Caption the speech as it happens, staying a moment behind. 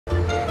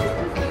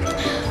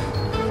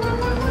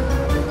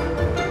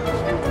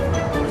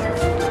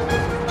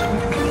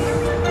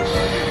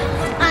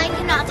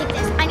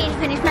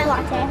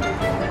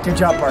Good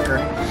job, Parker.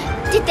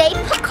 Did they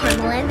put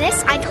caramel in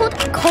this? I told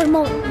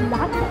caramel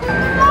not.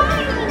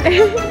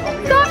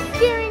 Stop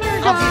scaring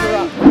her, I'll beat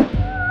her up.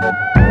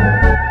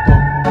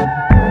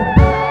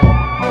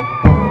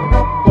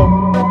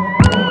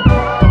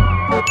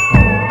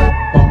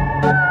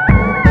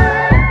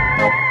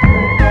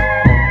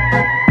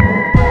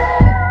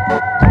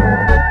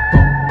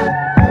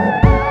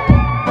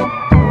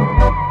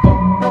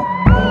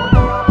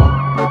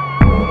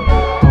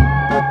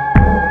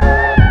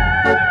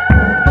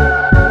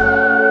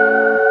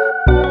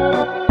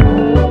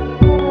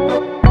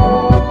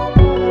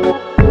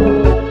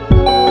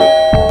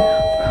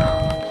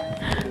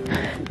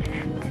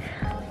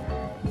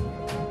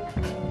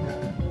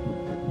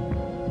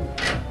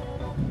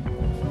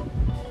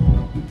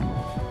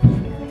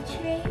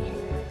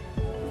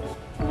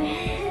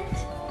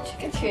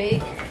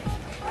 Trick.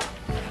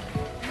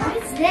 What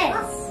is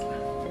this?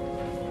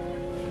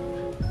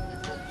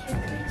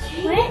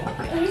 What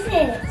is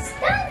it?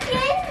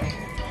 Duncan!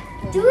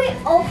 Do we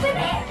open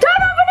it?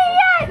 Don't open it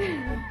yet!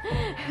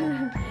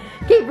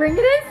 Okay, bring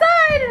it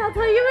inside and I'll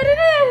tell you what it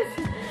is.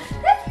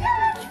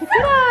 Pick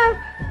it up.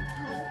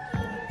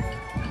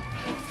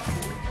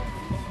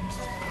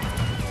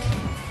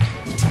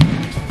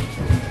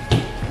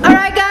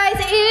 Alright guys,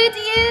 it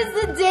is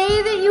the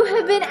day that you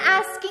have been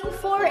asking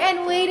for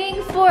and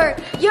waiting for.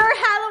 Your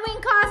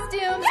Halloween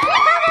costumes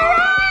have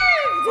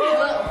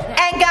arrived!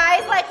 And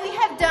guys, like we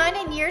have done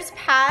in years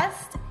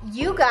past,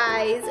 you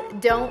guys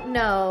don't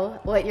know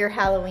what your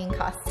Halloween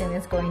costume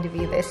is going to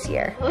be this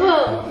year.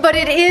 But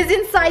it is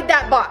inside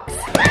that box.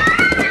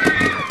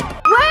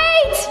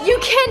 Wait! You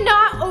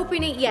cannot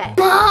open it yet.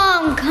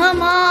 Mom,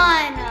 come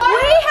on.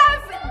 We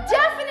have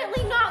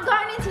definitely not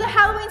gotten into the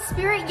Halloween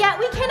spirit yet.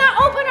 We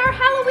cannot open our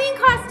Halloween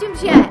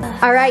costumes yet.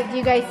 All right, do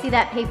you guys see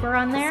that paper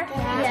on there?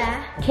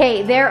 Yeah.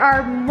 Okay, there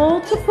are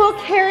multiple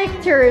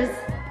characters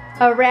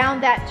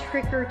around that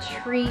trick or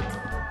treat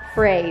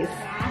phrase.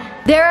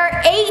 There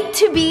are 8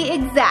 to be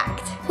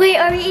exact. Wait,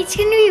 are we each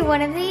gonna be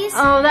one of these?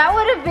 Oh, that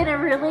would have been a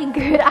really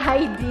good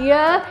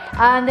idea.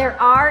 There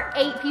are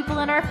 8 people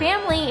in our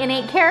family and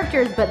 8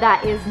 characters, but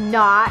that is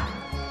not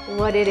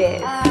what it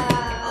is.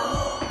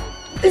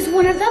 Is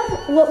one of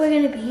them what we're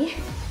gonna be?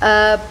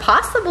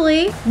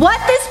 Possibly.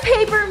 What this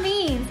paper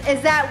means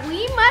is that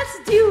we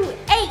must do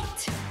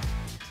 8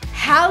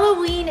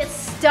 Halloween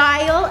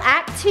style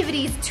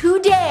activities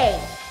today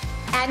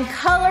and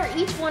color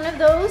each one of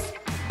those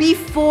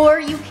before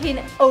you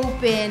can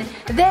open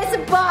this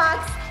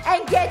box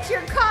and get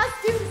your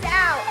costumes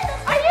out.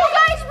 Are you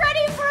guys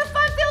ready for a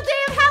fun-filled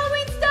day of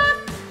Halloween stuff?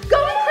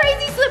 Going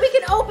crazy so that we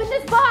can open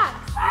this box.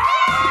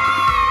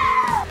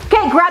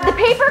 Okay, grab the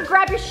paper,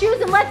 grab your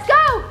shoes, and let's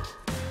go.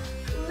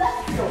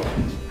 Let's go.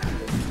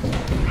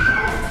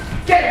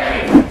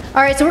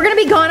 All right, so we're gonna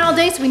be gone all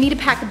day, so we need to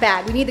pack a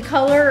bag. We need to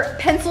color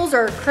pencils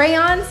or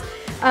crayons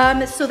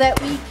so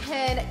that we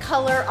can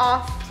color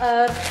off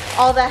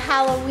all the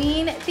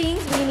Halloween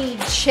things. We need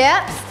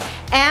chips,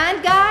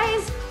 and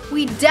guys,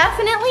 we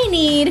definitely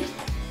need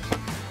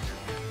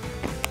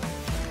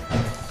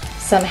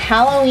some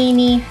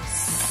Halloween-y,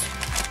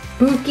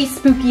 spooky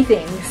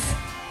things.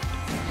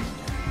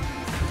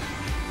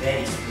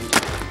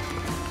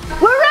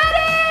 We're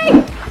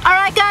ready! All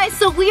right, guys,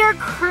 so we are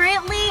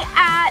currently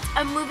at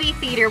a movie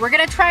theater. We're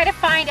gonna try to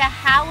find a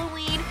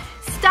Halloween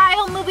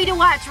style movie to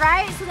watch,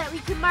 right? So that we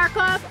can mark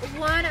off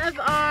one of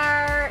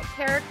our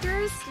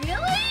characters.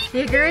 Really?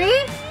 You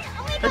agree?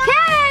 Oh my God.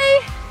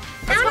 Okay.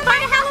 Let's go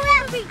find a Halloween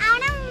movie. I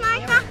wanna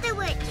mark off the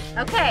witch.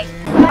 Okay.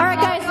 All right,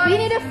 guys, we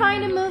need to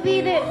find a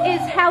movie that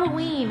is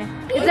Halloween.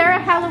 Is there a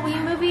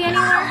Halloween movie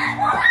anywhere?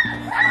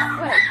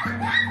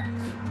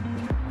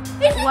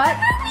 What?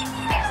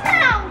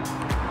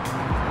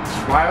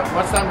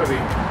 What's that movie?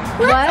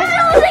 What?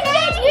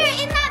 You're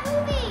in that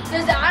movie.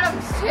 There's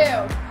Adams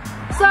too.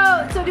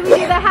 So do we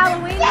do the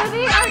Halloween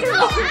movie or do we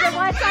do the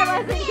Once I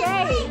Was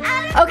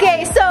Engaged?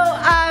 Okay, so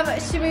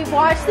should we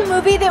watch the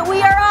movie that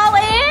we are all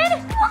in?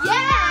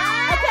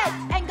 Yeah. Okay,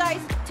 and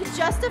guys, to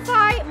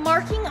justify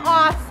marking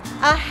off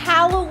a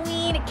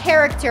Halloween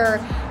character,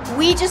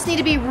 we just need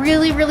to be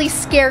really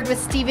scared with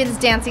Steven's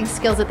dancing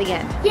skills at the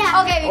end.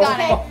 Yeah. Okay, we got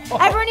it.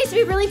 Everyone needs to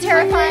be really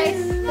terrified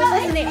with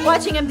listening,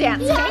 watching him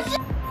dance, okay?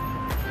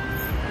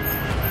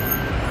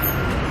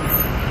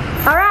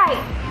 All right.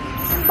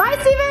 Bye,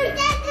 Steven.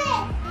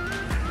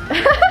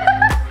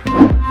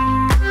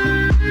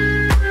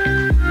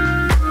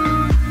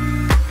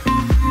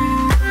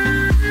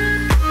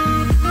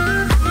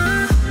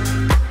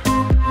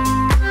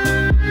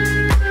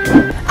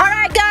 All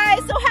right,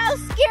 guys. So how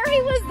scary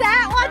was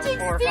that? Watching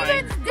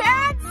Steven's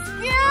dance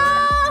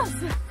skills.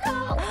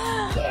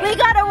 We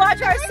gotta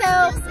watch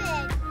ourselves.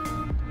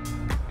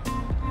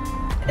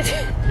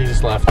 He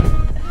just left.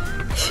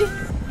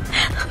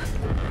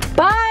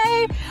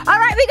 Bye. All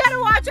right, we gotta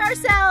watch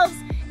ourselves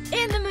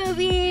in the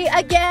movie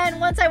again.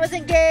 Once I Was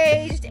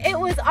Engaged. It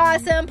was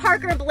awesome.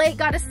 Parker and Blake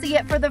got to see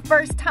it for the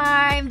first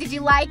time. Did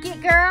you like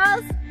it,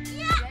 girls?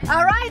 Yeah.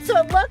 All right, so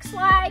it looks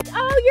like,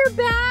 oh, you're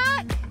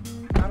back.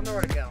 I don't know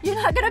where to go. You're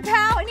not gonna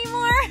pout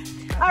anymore?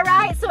 All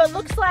right, so it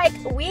looks like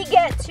we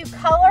get to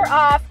color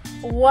off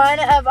one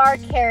of our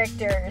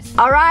characters.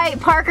 All right,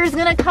 Parker's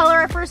gonna color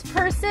our first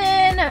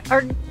person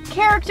or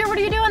character. What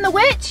are you doing, the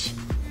witch?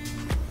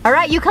 All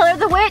right, you color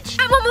the witch,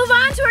 and we'll move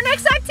on to our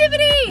next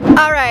activity.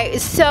 All right,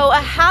 so a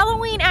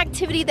Halloween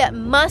activity that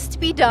must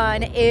be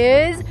done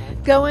is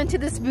go into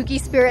the spooky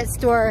spirit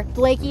store.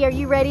 Blakey, are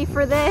you ready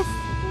for this?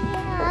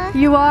 Yeah.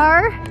 You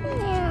are?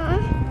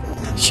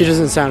 Yeah. She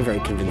doesn't sound very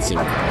convincing.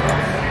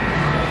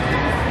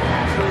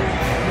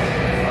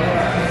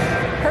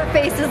 Her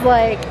face is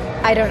like,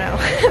 I don't know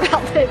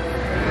about this.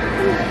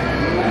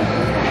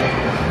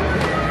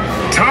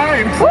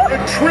 Time for a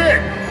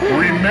trick.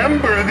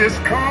 Remember this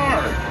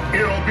card.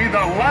 It'll be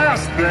the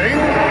last thing.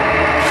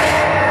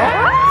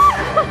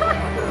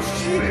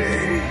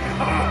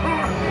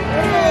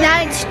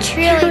 That's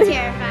truly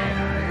terrifying.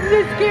 Is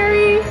it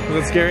scary? Is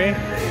it scary?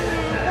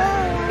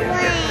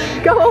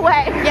 Go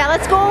away. Yeah,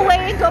 let's go away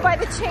and go by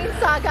the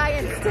chainsaw guy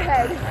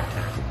instead. Do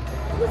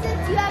you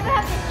ever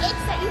have an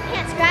itch that you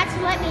can't scratch?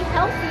 Let me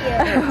help you.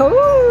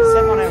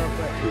 Step on it real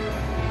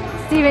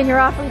quick. Steven, you're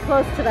awfully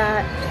close to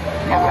that.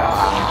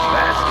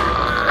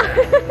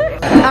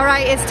 All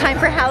right, it's time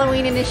for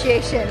Halloween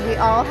initiation. We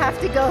all have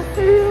to go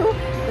through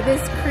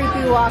this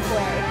creepy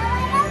walkway.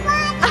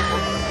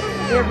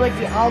 Here,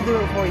 Blakey, I'll do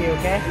it for you,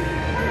 okay?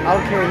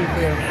 I'll carry you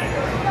through.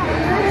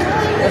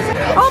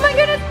 Oh my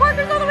goodness,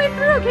 Parker's all the way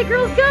through. Okay,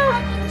 girls, go.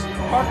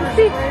 Parker's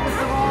the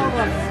bravest of all of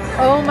us.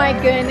 Oh my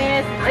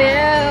goodness,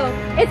 ew.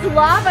 It's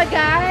lava,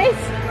 guys.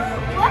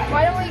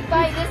 Why don't we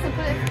buy this and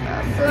put it?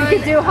 We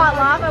could do hot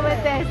lava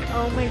with this.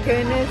 Oh my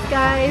goodness,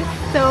 guys,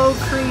 so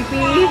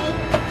creepy.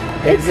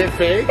 Is it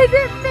fake? Is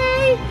it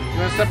fake? You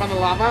want to step on the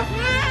lava?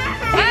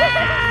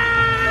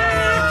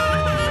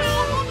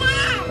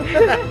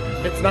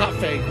 It's not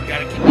fake. We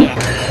gotta keep it up.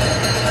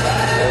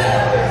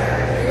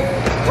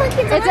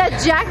 It's a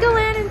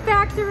jack-o'-lantern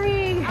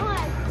factory.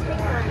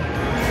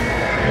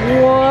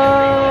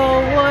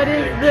 Whoa, what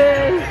is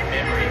this?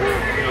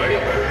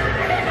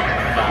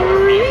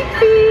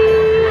 Creepy.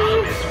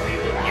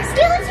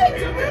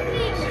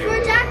 Skeletons for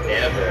Jack.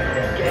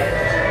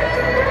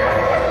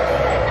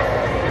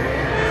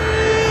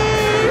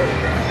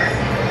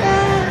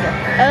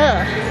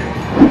 Ugh.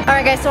 All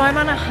right, guys, so I'm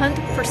on a hunt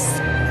for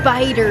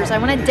spiders. I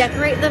want to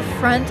decorate the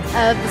front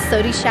of the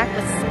SOTY shack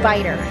with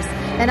spiders.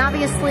 And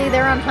obviously,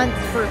 they're on hunts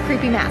for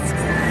creepy masks.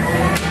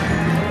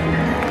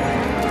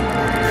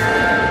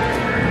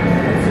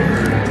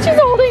 She's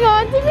holding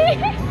on to me.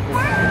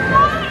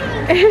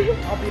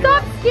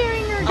 Stop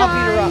scaring her, guys. I'll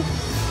beat her up.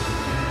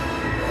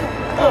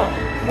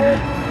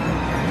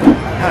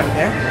 Out of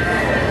there.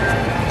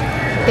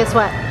 Guess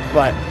what?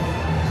 What?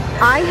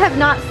 I have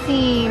not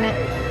seen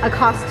a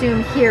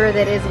costume here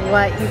that is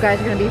what you guys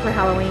are going to be for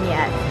Halloween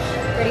yet.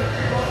 Ready?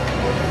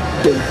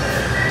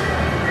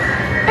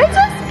 It's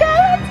a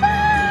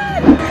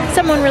skeleton!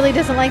 Someone really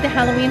doesn't like the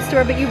Halloween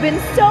store, but you've been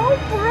so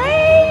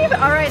brave!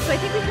 Alright, so I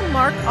think we can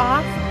mark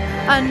off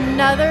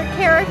another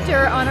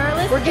character on our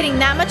list. We're getting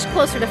that much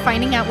closer to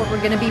finding out what we're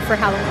going to be for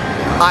Halloween.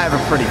 I have a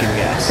pretty good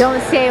guess.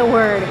 Don't say a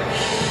word.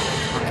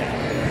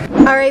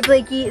 Alright,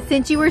 Blakey,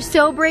 since you were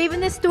so brave in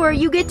the store,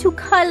 you get to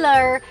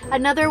color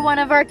another one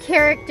of our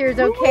characters,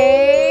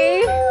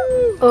 okay?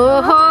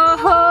 Oh ho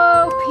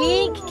ho,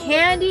 pink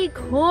candy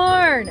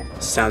corn.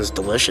 Sounds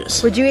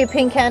delicious. Would you eat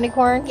pink candy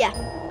corn? Yeah.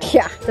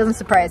 Yeah, doesn't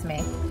surprise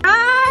me.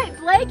 Alright,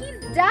 Blakey's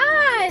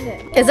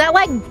done. Is that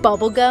like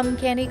bubblegum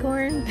candy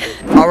corn?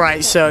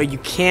 Alright, so you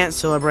can't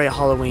celebrate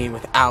Halloween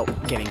without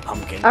getting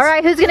pumpkins.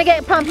 Alright, who's gonna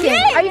get pumpkins?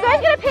 Are you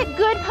guys gonna pick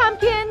good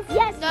pumpkins?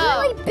 Yes.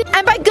 Really big.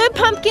 And by good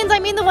pumpkins, I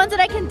mean the ones that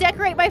I can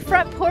decorate my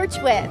front porch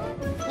with.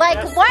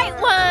 Like white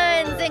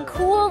ones and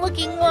cool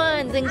looking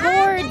ones and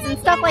gourds and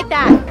stuff like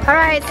that. All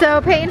right, so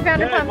Peyton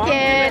found a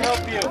pumpkin.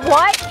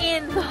 What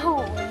in the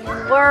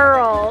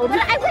world?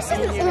 But I wish it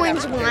was an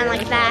orange one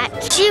like that.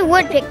 She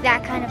would pick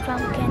that kind of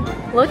pumpkin.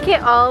 Look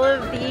at all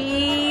of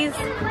these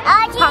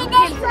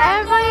pumpkins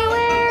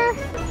everywhere.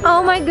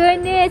 Oh my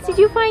goodness, did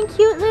you find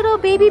cute little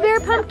baby bear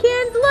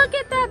pumpkins? Look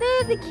at that, they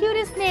have the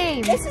cutest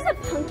name. This is a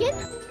pumpkin.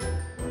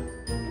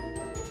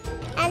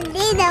 A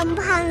little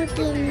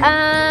pumpkin.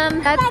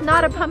 That's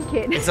not a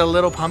pumpkin. It's a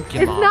little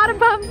pumpkin, It's Mom. not a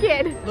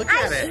pumpkin. Look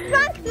at it.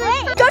 Shrunk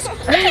this. Josh,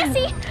 I can't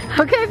see.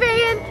 Okay,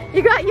 Peyton,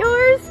 you got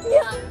yours?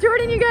 Yeah.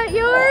 Jordan, you got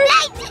yours?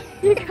 Right.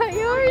 You got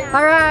yours?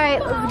 All right,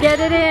 let's get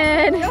it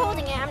in. You're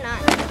holding it, I'm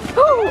not.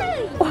 Oh.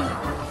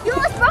 You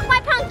almost broke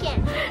my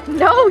pumpkin.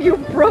 No, you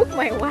broke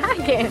my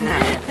wagon.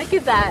 Look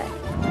at that.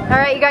 All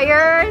right, you got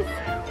yours? I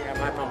got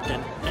my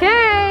pumpkin.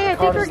 Okay, I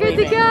think we're good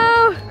to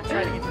go. I'm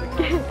trying to get to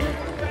the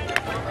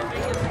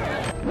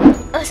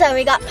Oh, so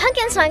we got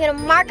pumpkins, so I'm gonna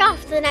mark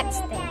off the next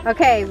thing.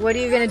 Okay, what are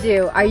you gonna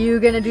do? Are you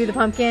gonna do the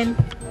pumpkin?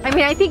 I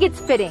mean, I think it's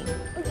fitting.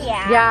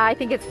 Yeah. Yeah, I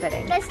think it's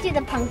fitting. Let's do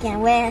the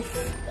pumpkin with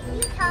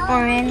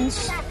orange.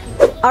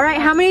 All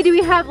right, how many do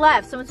we have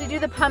left? So once we do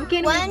the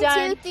pumpkin, 1, we've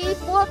done 2, 3,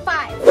 4,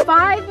 5.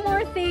 5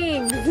 more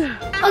things.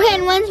 Okay,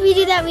 and once we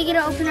do that, we get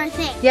to open our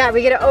thing. Yeah,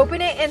 we gotta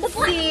open it and The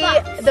black see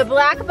box. the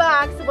black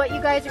box, what you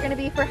guys are gonna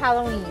be for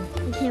Halloween.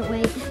 I can't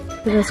wait.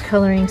 Look at those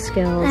coloring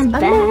skills. I'm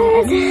bad.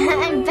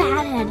 I'm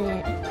bad at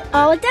it.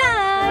 All done.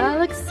 That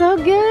looks so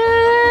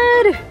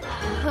good.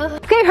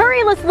 Okay,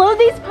 hurry, let's load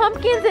these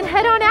pumpkins and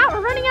head on out.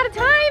 We're running out of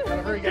time.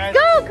 Hurry, guys. Let's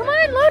go, come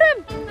on, load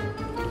them.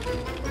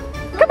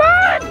 Come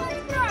on.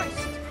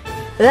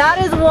 That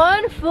is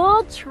one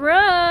full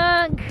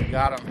trunk.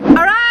 Got him.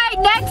 All right,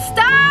 next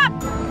stop.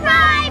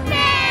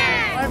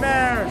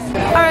 Frightmares.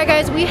 All right,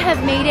 guys, we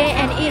have made it,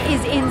 and it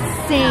is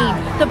insane.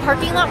 The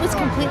parking lot was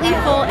completely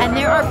full, and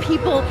there are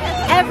people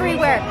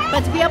everywhere.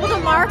 But to be able to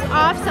mark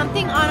off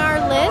something on our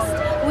list,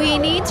 we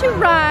need to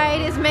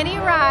ride as many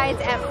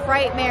rides at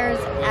Frightmares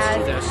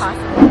as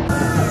possible.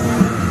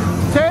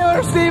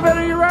 Taylor, Steven,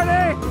 are you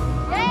ready?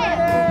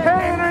 Yeah.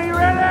 Payne, are you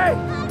ready?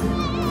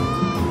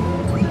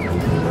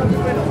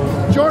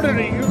 Jordan,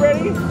 are you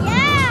ready?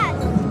 Yes.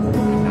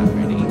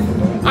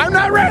 I'm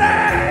not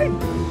ready!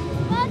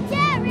 Well,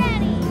 get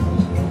ready.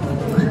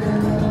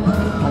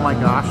 Oh my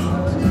gosh.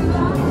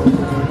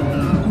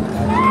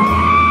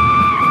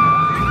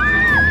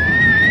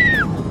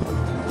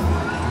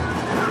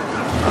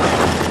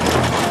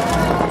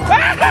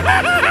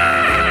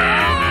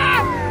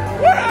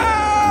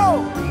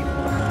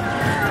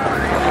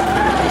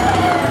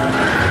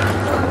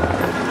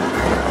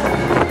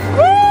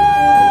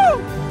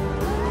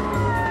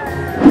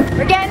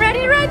 We're getting ready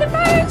to ride the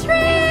fire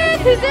train.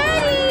 Who's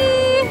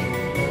ready?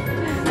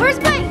 Where's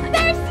Blake?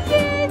 There she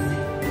is.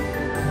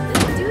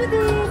 Let's do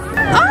this.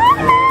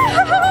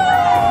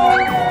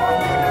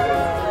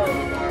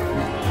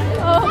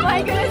 Oh my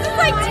goodness, it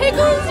like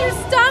tickles your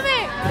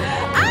stomach.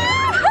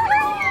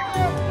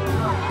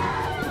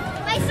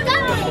 My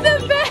stomach. The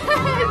best.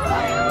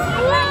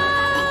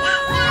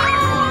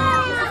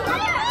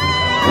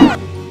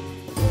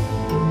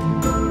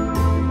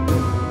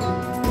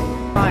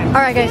 All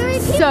right,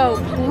 guys, so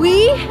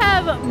we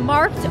have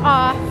marked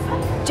off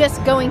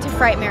just going to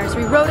Frightmares.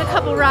 We rode a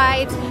couple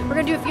rides. We're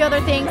gonna do a few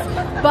other things,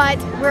 but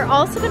we're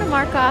also gonna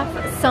mark off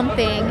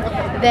something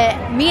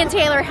that me and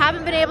Taylor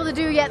haven't been able to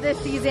do yet this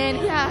season.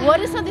 Yeah. What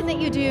is something that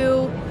you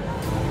do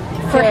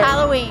for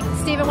Halloween?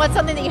 Steven, what's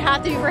something that you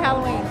have to do for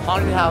Halloween?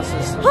 Haunted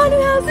houses.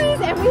 Haunted houses,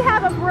 and we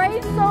have a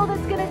brave soul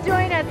that's gonna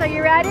join us. Are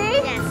you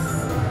ready?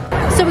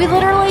 Yes. So we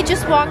literally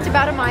just walked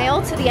about a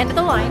mile to the end of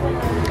the line.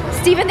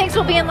 Steven thinks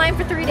we'll be in line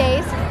for 3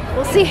 days.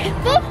 We'll see.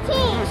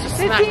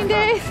 15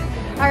 days.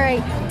 All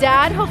right,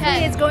 Dad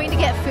hopefully is going to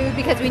get food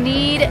because we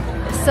need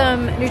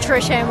some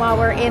nutrition while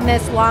we're in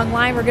this long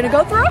line. We're gonna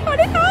go through a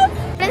haunted house.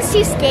 I'm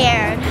too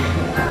scared.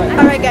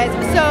 All right, guys,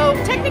 so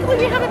technically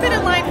we haven't been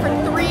in line for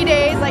 3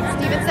 days, like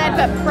Steven said,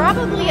 but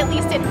probably at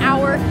least an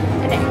hour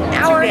and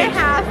a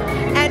half,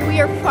 and we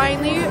are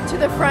finally to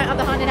the front of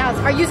the haunted house.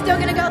 Are you still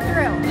gonna go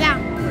through? Yeah.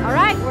 All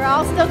right, we're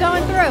all still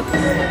going through.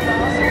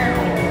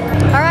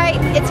 All right,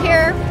 it's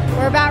here.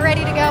 We're about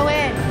ready to go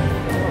in.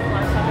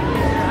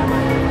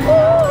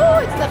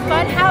 Ooh, it's the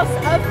fun house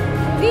of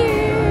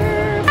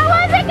fear. How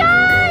was it,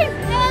 guys?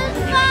 It was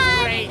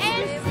fun.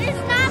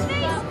 It's not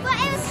very, but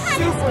it was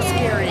kind of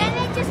scary. Then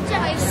it just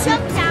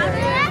jumped out of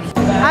it.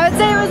 I would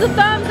say it was a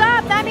thumbs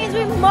up. That means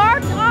we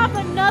marked off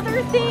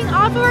another thing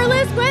off of our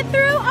list. Went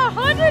through a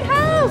haunted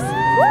house.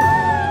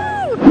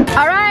 Woo!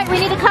 All right, we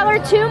need to color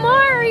 2 more.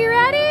 Are you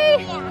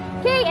ready? Yeah.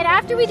 Okay, and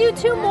after we do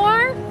 2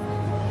 more,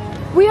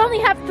 we only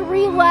have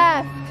 3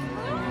 left.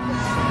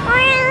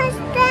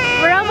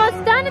 We're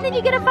almost done, and then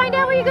you get to find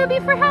out where you're gonna be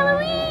for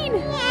Halloween.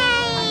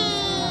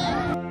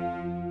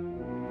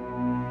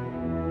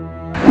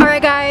 All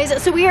right,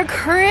 guys, so we are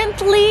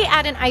currently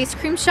at an ice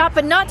cream shop,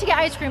 but not to get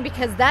ice cream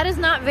because that is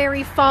not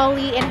very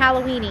fall-y and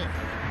Halloweeny.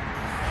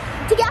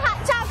 To get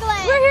hot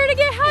chocolate. We're here to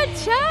get hot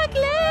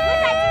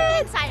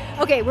chocolate. Inside.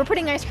 Okay, we're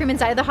putting ice cream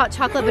inside of the hot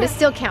chocolate, but it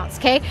still counts,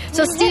 okay?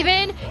 So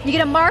Steven, you get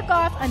to mark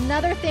off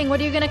another thing. What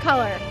are you gonna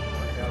color?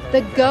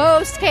 The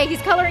ghost. Okay,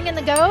 he's coloring in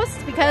the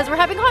ghost because we're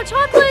having hot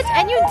chocolate,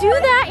 and you do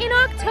that in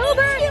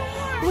October.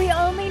 We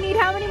only need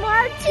how many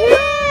more? 2.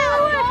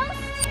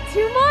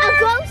 2 more. A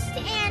ghost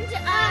and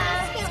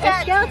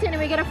A skeleton, and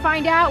we gotta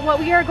find out what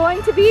we are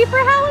going to be for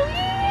Halloween.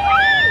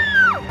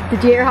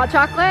 Did you get your hot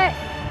chocolate?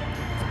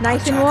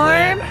 Nice and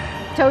warm,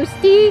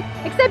 toasty.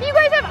 Except you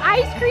guys have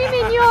ice cream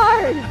in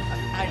yours.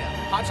 I know.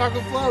 Hot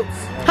chocolate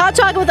floats. Hot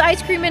chocolate with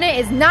ice cream in it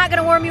is not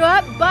gonna warm you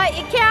up, but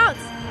it counts.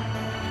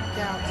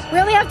 We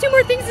only have 2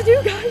 more things to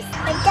do, guys.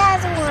 It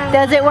doesn't work.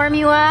 Does it warm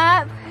you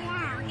up?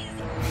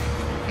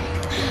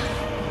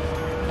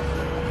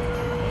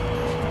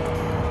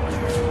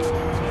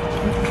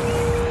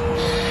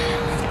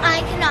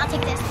 I cannot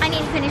take this. I need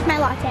to finish my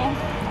latte.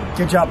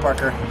 Good job,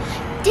 Parker.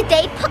 Did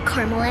they put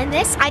caramel in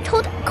this? I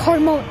told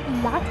caramel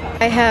latte.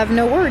 I have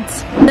no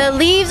words. The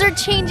leaves are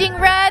changing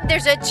red.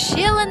 There's a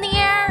chill in the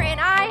air, and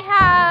I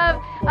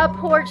have a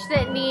porch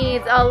that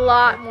needs a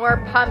lot more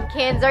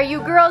pumpkins. Are you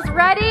girls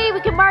ready?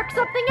 We can mark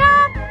something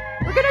up.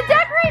 We're gonna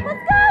decorate.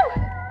 Let's go.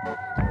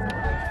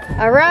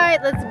 All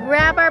right, let's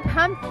grab our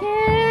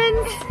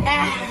pumpkins.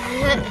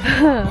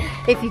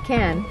 If you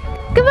can.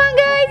 Come on,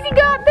 guys, you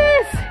got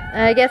this.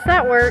 I guess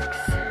that works.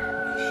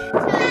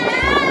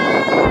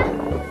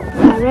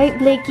 All right,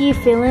 Blakey,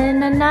 fill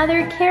in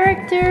another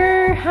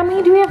character. How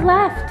many do we have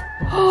left?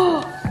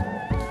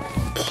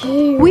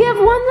 We have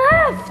one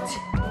left.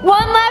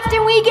 One left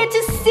and we get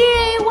to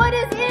see what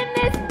is in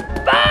this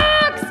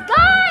box.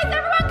 Guys,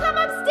 everyone come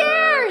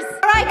upstairs.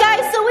 All right,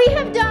 guys, so we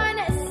have done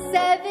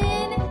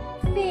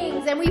 7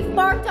 things and we've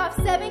marked off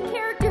 7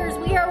 characters.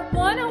 We are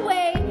one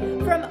away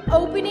from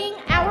opening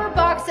our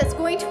box that's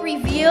going to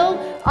reveal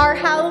our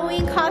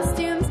Halloween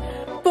costumes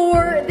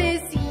for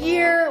this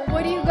year.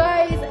 What do you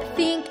guys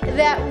think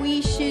that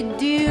we should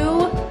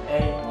do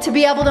to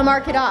be able to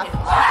mark it off?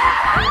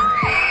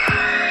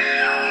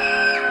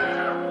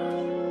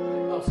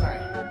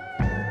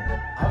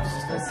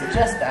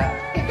 Suggest that.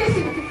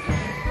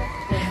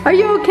 Are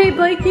you okay,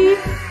 Blakey?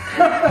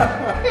 Are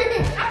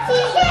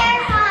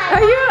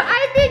you?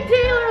 I think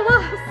Taylor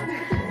lost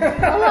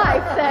a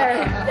life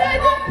there.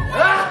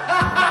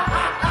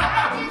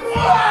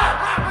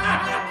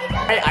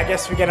 I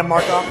guess we get a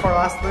mark off for our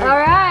last thing. All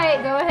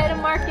right, go ahead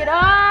and mark it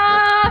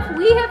off.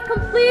 We have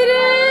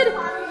completed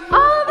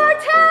all of our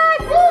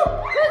tags.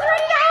 Who's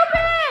ready to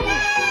open?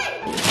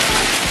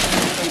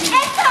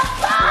 It's a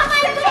bomb!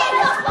 I think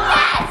a bomb!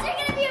 Yes, you're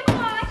gonna be a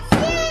boss!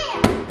 Yeah!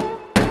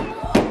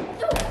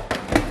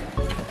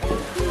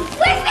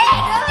 Where's me?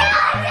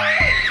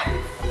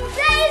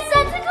 That is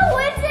such a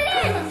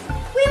coincidence!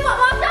 We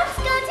walked off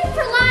skeleton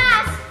for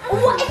last!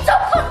 Oh, it's so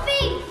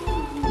comfy!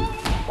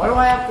 Why do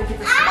I have to get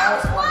the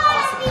smallest one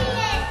possible?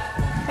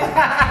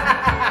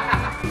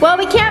 Well,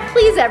 we can't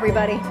please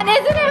everybody. And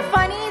isn't it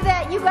funny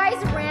that you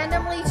guys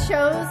randomly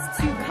chose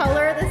to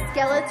color the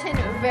skeleton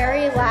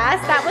very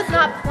last? That was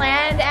not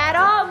planned at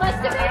all.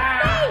 Must have been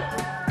fate.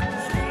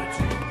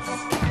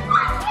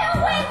 I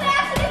can't wait! We're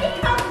actually gonna be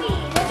comfy!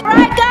 All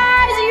right,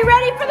 guys, are you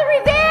ready for the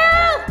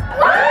reveal?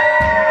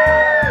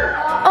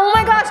 Oh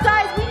my gosh,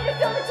 guys, we need to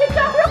film the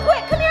TikTok real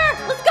quick. Come here,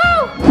 let's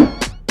go.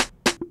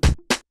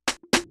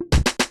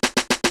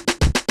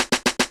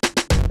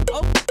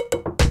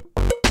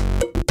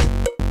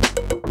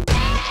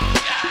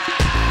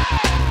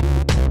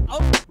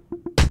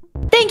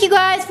 Thank you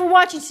guys for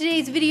watching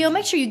today's video.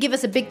 Make sure you give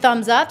us a big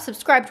thumbs up,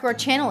 subscribe to our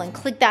channel, and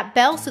click that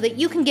bell so that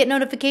you can get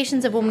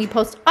notifications of when we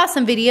post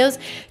awesome videos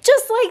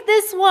just like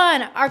this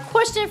one. Our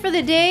question for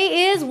the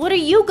day is, what are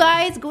you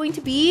guys going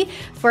to be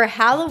for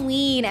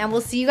Halloween? And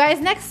we'll see you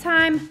guys next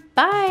time.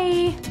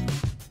 Bye.